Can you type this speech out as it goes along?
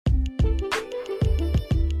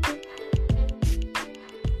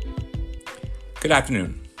Good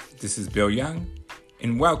afternoon. This is Bill Young,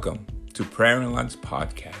 and welcome to Prayer and Lunch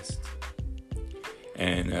Podcast.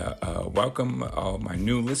 And welcome all my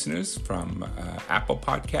new listeners from Apple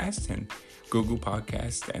Podcasts and Google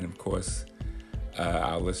Podcasts, and of course,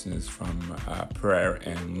 our listeners from Prayer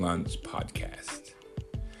and Lunch Podcast.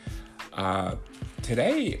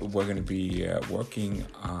 Today, we're going to be working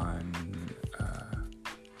on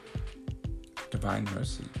Divine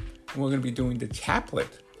Mercy. And we're going to be doing the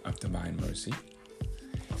chaplet of Divine Mercy,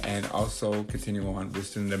 and also continue on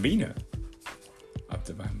with the Novena of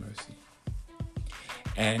Divine Mercy.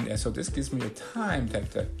 And so this gives me a time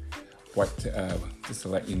that just to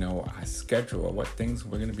let you know our schedule of what things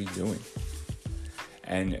we're going to be doing.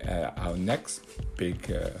 And our next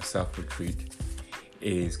big self-retreat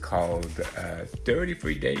is called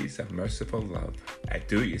 33 Days of Merciful Love, a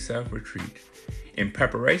do-it-yourself retreat in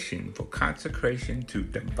preparation for consecration to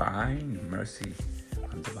Divine Mercy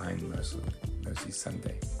on Divine Mercy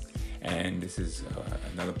Sunday. And this is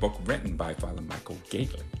another book written by Father Michael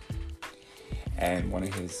Gaitlin. And one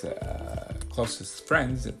of his closest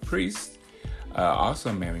friends, a priest, also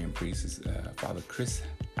a Marian priest, is Father Chris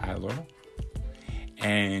Adler.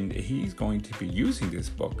 And he's going to be using this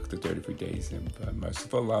book, The 33 Days of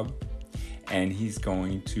Merciful Love. And he's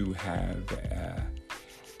going to have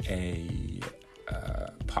a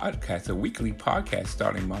podcast, a weekly podcast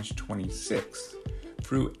starting March 26th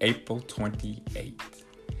through April 28th.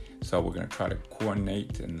 So we're going to try to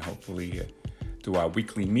coordinate and hopefully do our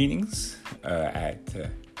weekly meetings at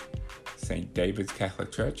St. David's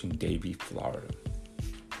Catholic Church in Davie, Florida.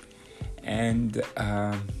 And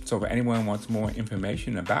so if anyone wants more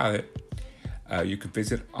information about it, you can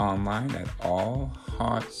visit online at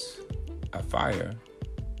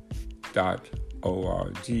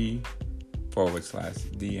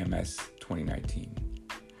allheartsafire.org/DMS 2019.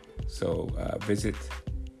 So visit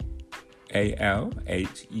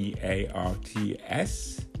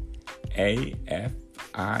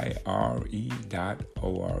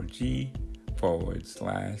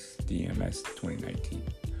 2019.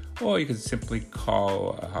 Or you can simply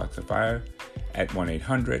call Hearts of Fire at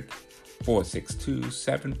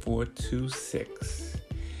 1-800-462-7426.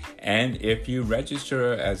 And if you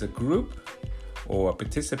register as a group or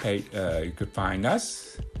participate, you could find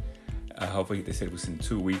us. Hopefully, they said it was in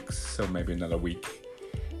 2 weeks, so maybe another week.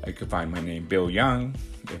 You can find my name, Bill Young,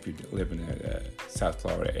 if you live in the South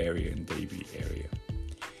Florida area, in Davie area.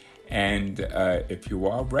 And if you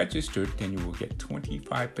are registered, then you will get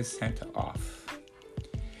 25% off.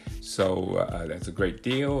 So that's a great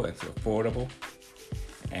deal. It's affordable.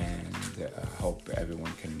 And I hope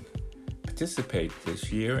everyone can participate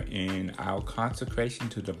this year in our consecration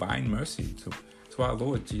to Divine Mercy, to our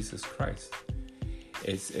Lord Jesus Christ.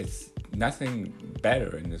 It's nothing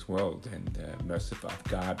better in this world than the mercy of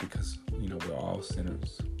God, because, we're all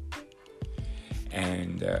sinners.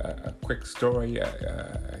 And a quick story,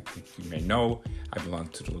 I think you may know, I belong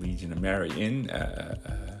to the Legion of Mary Inn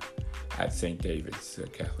at St. David's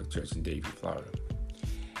Catholic Church in Davie, Florida.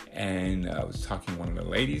 And I was talking to one of the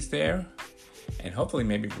ladies there, and hopefully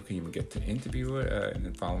maybe we can even get to interview her in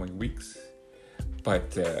the following weeks.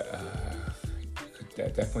 But I could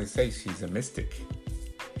definitely say she's a mystic.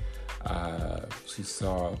 She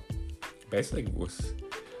saw, basically it was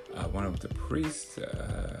one of the priests,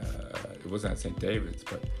 it wasn't at St. David's,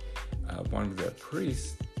 but one of the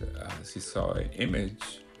priests, she saw an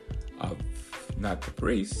image of not the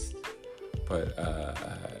priest, but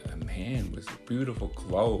a man with a beautiful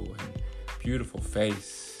glow and beautiful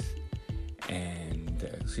face. And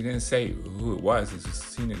she didn't say who it was. She's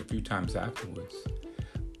just seen it a few times afterwards.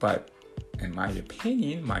 But in my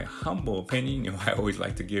opinion, my humble opinion, I always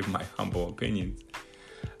like to give my humble opinions,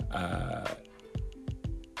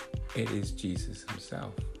 it is Jesus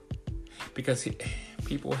himself. Because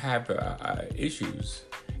people have issues.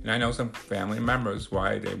 And I know some family members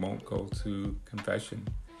why they won't go to confession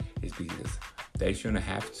is because they shouldn't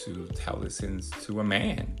have to tell their sins to a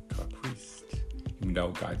man, to a priest, even though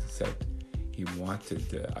God said he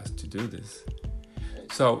wanted us to do this.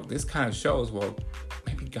 So this kind of shows, well,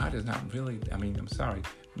 maybe God is not really,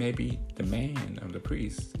 maybe the man of the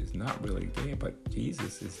priest is not really there, but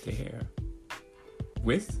Jesus is there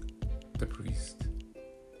with the priest.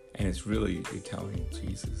 And it's really, you're telling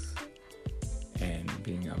Jesus and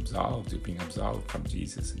being absolved from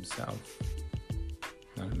Jesus himself,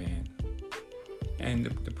 not a man. And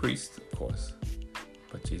the priest, of course,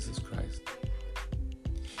 but Jesus Christ.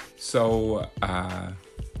 So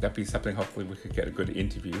that'd be something hopefully we could get a good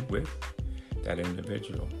interview with that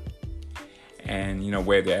individual. And,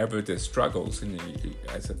 wherever there's struggles, and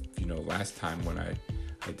as of, last time when I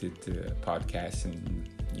did the podcast, and,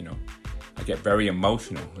 I get very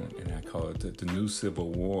emotional, and I call it the new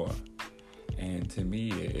civil war. And to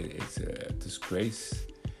me, it's a disgrace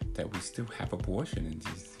that we still have abortion in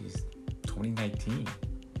these 2019.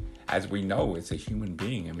 As we know, it's a human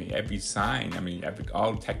being. I mean, every sign,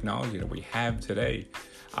 all technology that we have today,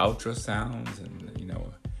 ultrasounds and,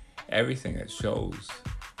 everything that shows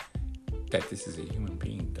that this is a human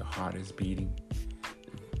being. The heart is beating,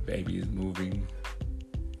 the baby is moving.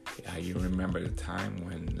 You remember the time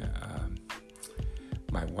when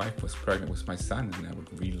my wife was pregnant with my son, and I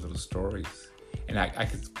would read little stories, and I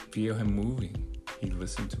could feel him moving. He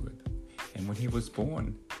listened to it. And when he was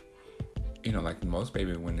born, like most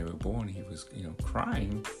babies, when they were born, he was,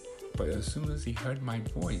 crying. But as soon as he heard my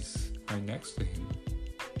voice right next to him,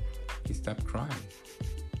 he stopped crying.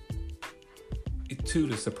 To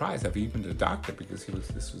the surprise of even the doctor, because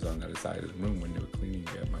this was on the other side of the room when they were cleaning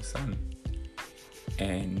my son.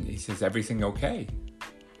 And he says, "Everything okay?"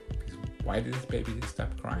 Because why did this baby just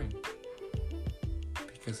stop crying?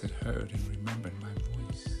 Because it heard and remembered my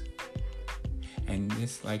voice. And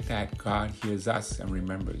just like that, God hears us and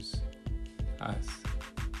remembers us.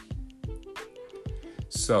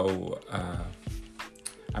 So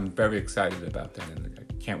I'm very excited about that, and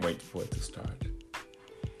I can't wait for it to start.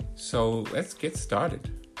 So let's get started.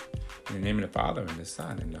 In the name of the Father, and the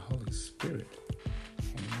Son, and the Holy Spirit.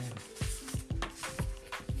 Amen.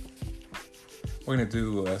 We're going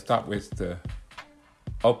to start with the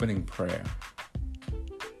opening prayer.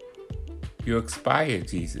 You expired,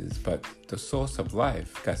 Jesus, but the source of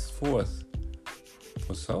life gusts forth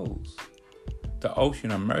for souls. The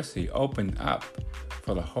ocean of mercy opened up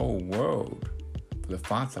for the whole world, for the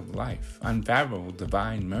founts of life, unfathomable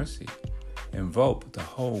divine mercy. Invoke the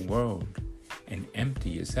whole world and empty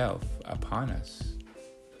yourself upon us.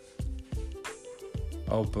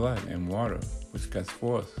 O blood and water which gusts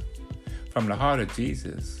forth from the heart of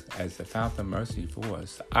Jesus as the fount of mercy for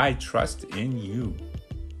us, I trust in you.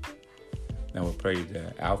 Now we'll pray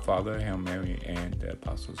the Our Father, Hail Mary, and the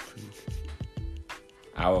Apostles' Creed.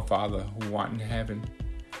 Our Father, who art in heaven,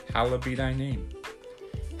 hallowed be thy name.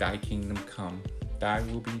 Thy kingdom come, thy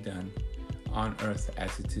will be done, on earth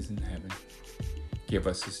as it is in heaven. Give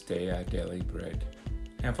us this day our daily bread,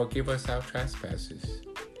 and forgive us our trespasses,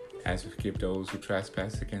 as we forgive those who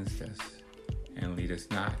trespass against us. And lead us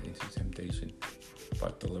not into temptation,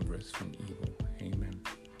 but deliver us from evil. Amen.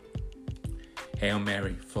 Hail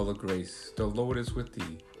Mary, full of grace, the Lord is with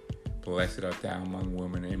thee. Blessed art thou among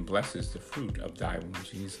women, and blessed is the fruit of thy womb,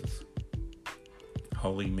 Jesus.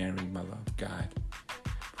 Holy Mary, Mother of God,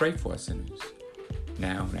 pray for us sinners,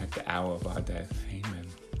 now and at the hour of our death. Amen.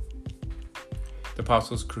 The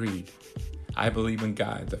Apostles' Creed. I believe in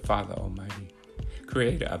God, the Father Almighty,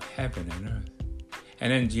 creator of heaven and earth,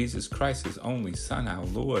 and in Jesus Christ, his only Son, our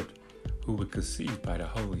Lord, who was conceived by the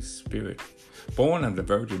Holy Spirit, born of the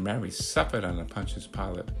Virgin Mary, suffered under Pontius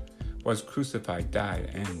Pilate, was crucified, died,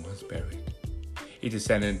 and was buried. He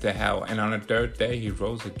descended into hell, and on the third day he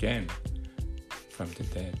rose again from the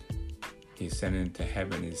dead. He ascended into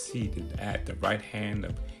heaven and is seated at the right hand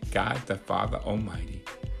of God the Father Almighty.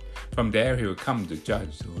 From there he will come to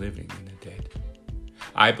judge the living and the dead.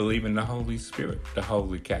 I believe in the Holy Spirit, the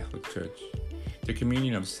Holy Catholic Church, the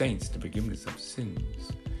communion of saints, the forgiveness of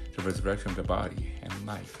sins, the resurrection of the body, and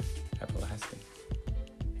life everlasting.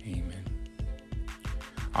 Amen.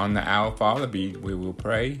 On the Our Father bead, we will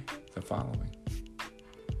pray the following.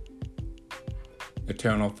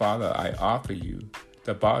 Eternal Father, I offer you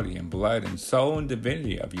the body and blood and soul and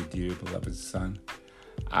divinity of your dear beloved Son,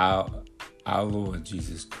 our Lord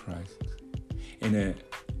Jesus Christ, in an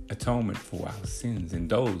atonement for our sins and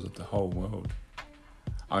those of the whole world.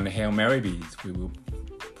 On the Hail Mary beads, we will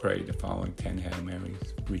pray the following 10 Hail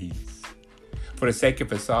Marys beads. For the sake of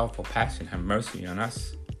his sorrowful passion, have mercy on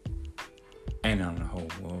us and on the whole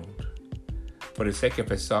world. For the sake of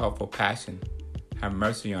his sorrowful passion, have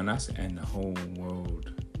mercy on us and the whole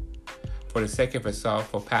world. For the sake of his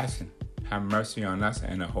sorrowful passion, have mercy on us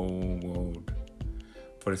and the whole world.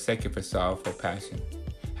 For the sake of his sorrowful passion,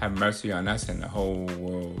 have mercy on us and the whole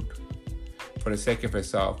world. For the sake of his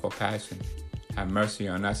sorrowful passion, have mercy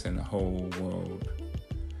on us and the whole world.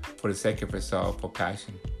 For the sake of his sorrowful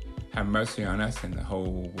passion, have mercy on us and the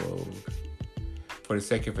whole world. For the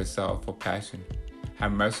sake of his sorrowful passion,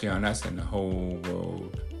 have mercy on us and the whole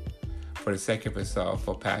world. For the sake of his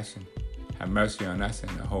sorrowful passion, have mercy on us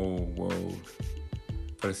and the whole world.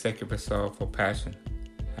 For the sake of his sorrowful passion,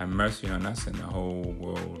 have mercy on us and the whole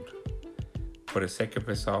world. For the sake of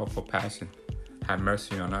his sorrowful passion, have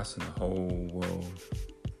mercy on us and the whole world.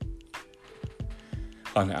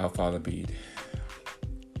 On the Our Father bead.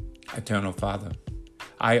 Eternal Father,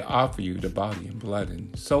 I offer you the body and blood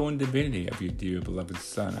and soul and divinity of your dear beloved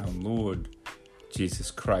Son, our Lord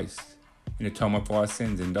Jesus Christ, in atonement for our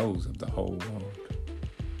sins and those of the whole world.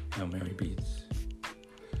 Hail Mary beads.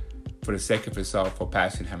 For the sake of his sorrowful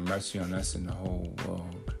passion, have mercy on us and the whole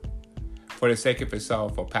world. For the sake of his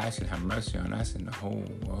sorrowful passion, have mercy on us and the whole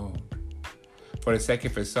world. For the sake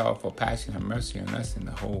of his sorrowful passion, have mercy on us and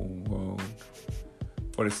the whole world.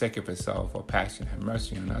 For the sake of his sorrowful passion, have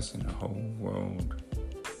mercy on us and the whole world.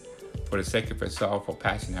 For the sake of his sorrowful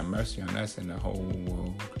passion, have mercy on us and the whole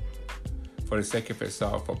world. For the sake of his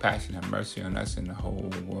sorrowful passion, have mercy on us and the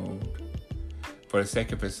whole world. For the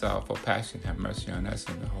sake of his sorrowful passion, have mercy on us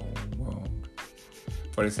and the whole world.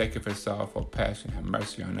 For the sake of his sorrowful passion, have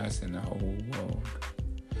mercy on us and the whole world.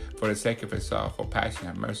 For the sake of his sorrowful passion,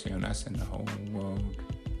 have mercy on us and the whole world.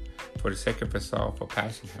 For the sake of his sorrowful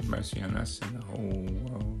passion, have mercy on us and the whole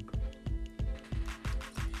world.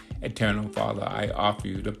 Eternal Father, I offer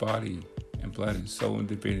you the body and blood and soul and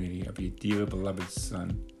divinity of your dear beloved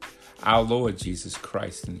Son, our Lord Jesus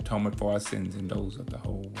Christ, in atonement for our sins and those of the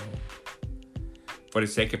whole world. For the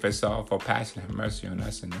sake of his sorrowful passion, have mercy on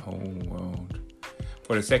us and the whole world.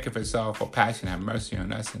 For the sake of his sorrowful passion, have mercy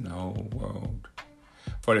on us and the whole world.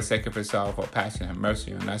 For the sake of his sorrowful passion, have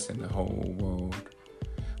mercy on us and the whole world.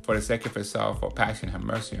 For the sake of his sorrowful passion, have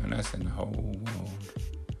mercy on us and the whole world.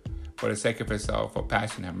 For the sake of his sorrowful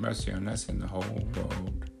passion, have mercy on us and the whole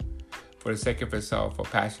world. For the sake of his sorrowful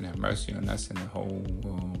passion, have mercy on us and the whole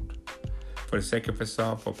world. For the sake of his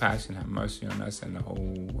sorrowful passion, have mercy on us and the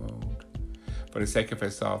whole world. For the sake of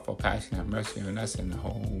his sorrowful passion, have mercy on us and the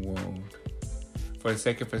whole world. For the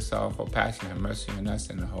sake of his sorrowful passion, have mercy on us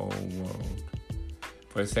and the whole world.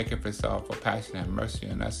 For the sake of his sorrowful passion, have mercy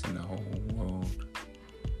on us and the whole world.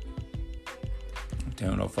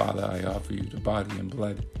 Eternal Father, I offer you the body and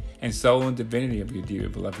blood and soul and divinity of your dear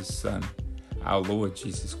beloved Son, our Lord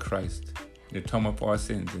Jesus Christ, in atonement for our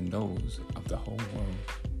sins and those of the whole world.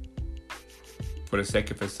 For the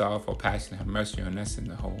sake of his sorrowful passion, have mercy on us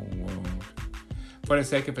and the whole world. For the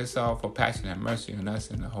sake of his sorrowful passion, have mercy on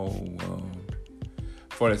us and the whole world.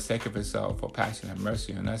 For the sake of his sorrowful passion, have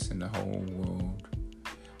mercy on us and the whole world.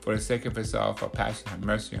 For the sake of his sorrowful passion, have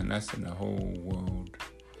mercy on us and the whole world.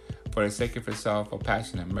 For the sake of his sorrowful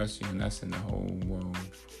passion, have mercy on us and the whole world.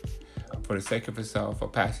 For the sake of his sorrowful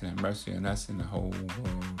passion, have mercy on us and the whole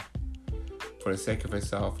world. For the sake of his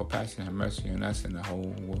sorrowful passion, have mercy on us and the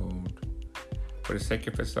whole world. For the sake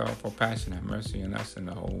of his sorrowful passion, have mercy on us and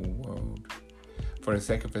the whole world. For the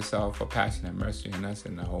sake of his sorrowful passion, have mercy on us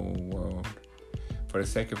and the whole world. For the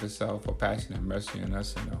sake of his sorrowful passion, have mercy on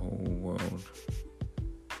us and the whole world.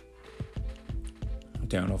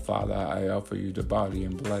 Eternal Father, I offer you the body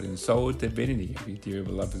and blood and soul and divinity of your dear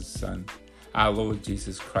beloved Son, our Lord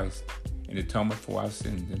Jesus Christ, in atonement for our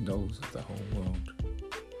sins and those of the whole world.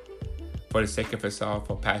 For the sake of his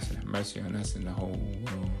sorrowful passion, have mercy on us and the whole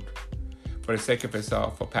world. For the sake of his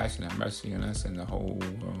sorrowful passion, have mercy on us and the whole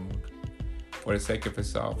world. For the sake of his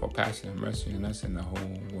sorrowful passion, have mercy on us and the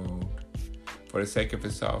whole world. For the sake of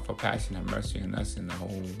his sorrowful passion, have mercy on us and the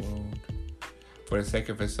whole world. For the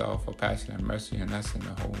sake of his sorrowful passion, have mercy on us and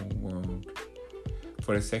the whole world.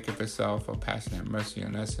 For the sake of his sorrowful passion, have mercy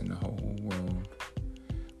on us and the whole world.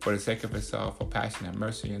 For the sake of his sorrowful passion, have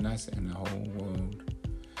mercy on us and the whole world.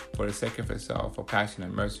 For the sake of his sorrowful passion,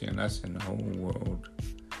 have mercy on us and the whole world.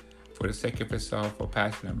 For the sake of his sorrowful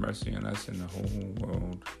passion, have mercy on us and the whole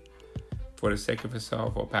world. For the sake of his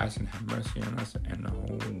sorrowful passion, have mercy on us and the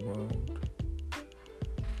whole world.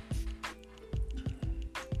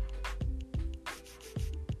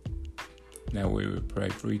 Now we will pray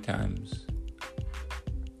 3 times.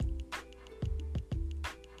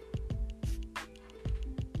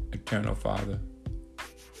 Eternal Father,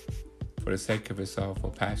 for the sake of his sorrowful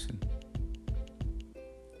passion.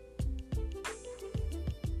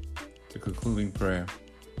 The concluding prayer.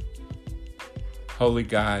 Holy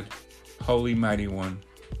God, Holy Mighty One,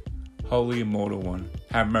 Holy Immortal One,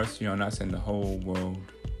 have mercy on us and the whole world.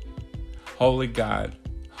 Holy God,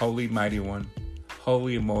 Holy Mighty One,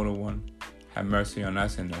 Holy Immortal One, have mercy on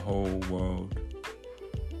us and the whole world.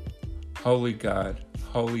 Holy God,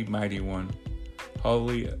 Holy Mighty One,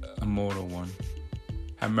 Holy Immortal One,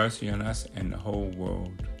 have mercy on us and the whole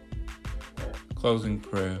world. Closing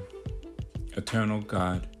prayer. Eternal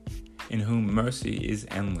God, in whom mercy is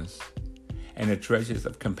endless, and the treasures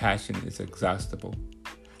of compassion is exhaustible,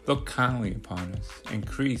 look kindly upon us.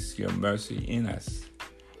 Increase your mercy in us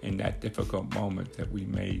in that difficult moment, that we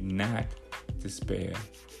may not despair,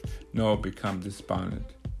 nor become despondent,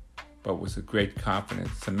 but with a great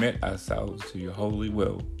confidence submit ourselves to your holy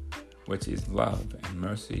will, which is love and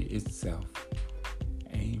mercy itself.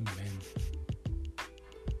 Amen.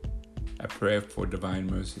 A prayer for divine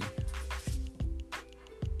mercy.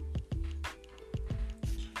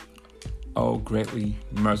 O greatly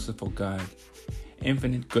merciful God,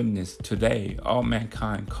 infinite goodness, today all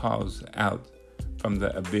mankind calls out from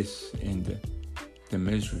the abyss in the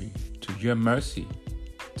misery to your mercy,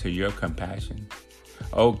 to your compassion.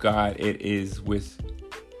 O God, it is with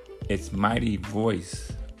its mighty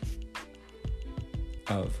voice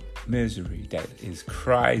of misery that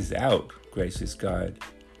cries out, gracious God,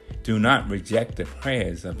 do not reject the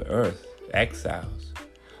prayers of earth exiles.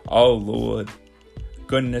 O Lord,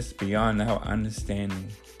 goodness beyond our understanding,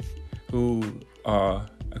 who are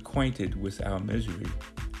acquainted with our misery,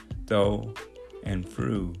 though and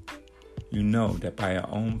through, you know that by our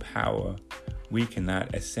own power we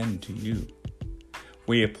cannot ascend to you.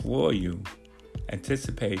 We implore you,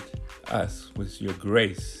 anticipate us with your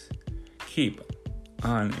grace. Keep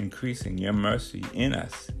on increasing your mercy in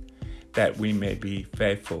us, that we may be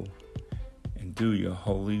faithful and do your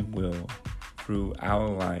holy will through our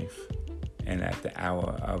life and at the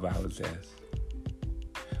hour of our death.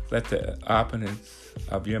 Let the opulence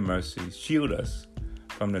of your mercy shield us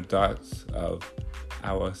from the darts of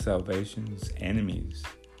our salvation's enemies,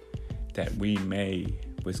 that we may,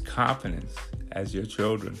 with confidence as your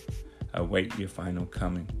children, await your final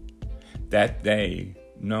coming, that day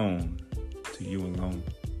known to you alone.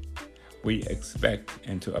 We expect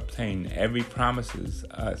and to obtain every promises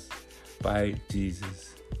us by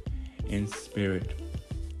Jesus in spirit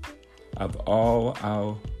of all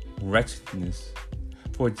our wretchedness,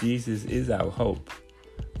 for Jesus is our hope.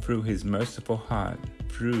 Through his merciful heart,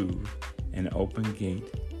 through an open gate,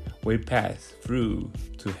 we pass through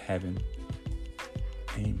to heaven.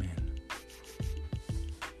 Amen.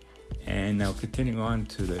 And now continuing on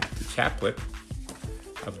to the chaplet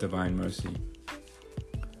of divine mercy.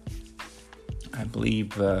 I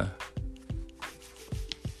believe we're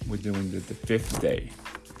doing the fifth day.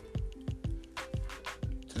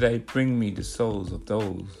 Today, bring me the souls of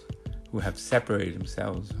those who have separated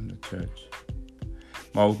themselves from the church.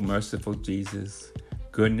 Most merciful Jesus,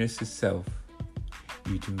 goodness itself,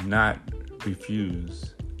 you do not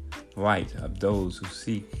refuse light of those who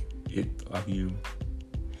seek it of you.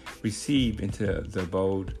 Receive into the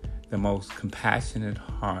abode the most compassionate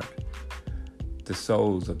heart, the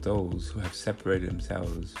souls of those who have separated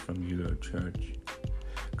themselves from your church.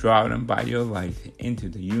 Draw them by your light into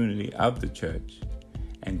the unity of the church,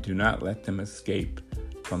 and do not let them escape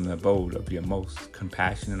from the abode of your most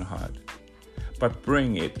compassionate heart, but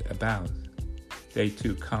bring it about. They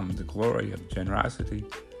too come the glory of generosity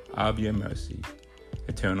of your mercy.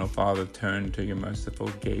 Eternal Father, turn to your merciful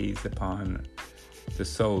gaze upon the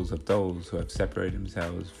souls of those who have separated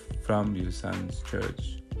themselves from your Son's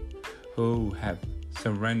church, who have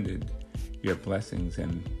surrendered your blessings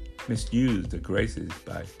and misused the graces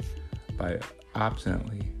by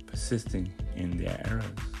obstinately persisting in their errors.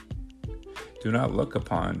 Do not look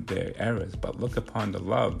upon their errors, but look upon the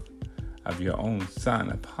love of your own Son,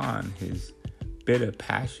 upon his bitter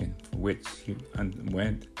passion for which he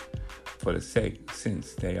underwent for the sake,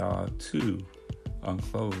 since they are too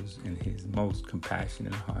unclosed in his most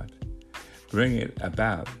compassionate heart. Bring it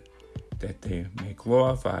about that they may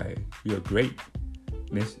glorify your great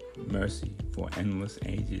mercy for endless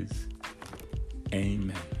ages.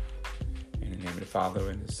 Amen. In the name of the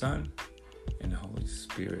Father, and the Son, and the Holy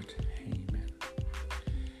Spirit. Amen.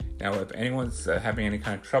 Now, if anyone's having any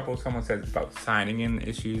kind of trouble, someone says about signing in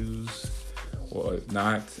issues or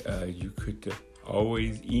not, you could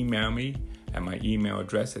always email me at my email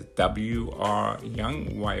address is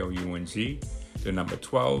wryoung, Y-O-U-N-G, the number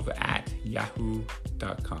 12 at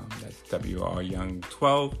yahoo.com. That's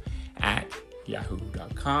wryoung12 at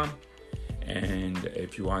yahoo.com. And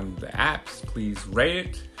if you're on the apps, please rate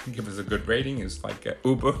it. Give us a good rating. It's like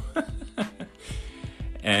Uber.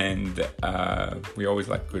 And we always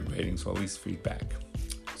like good ratings, or at least feedback.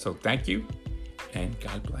 So thank you, and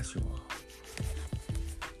God bless you all.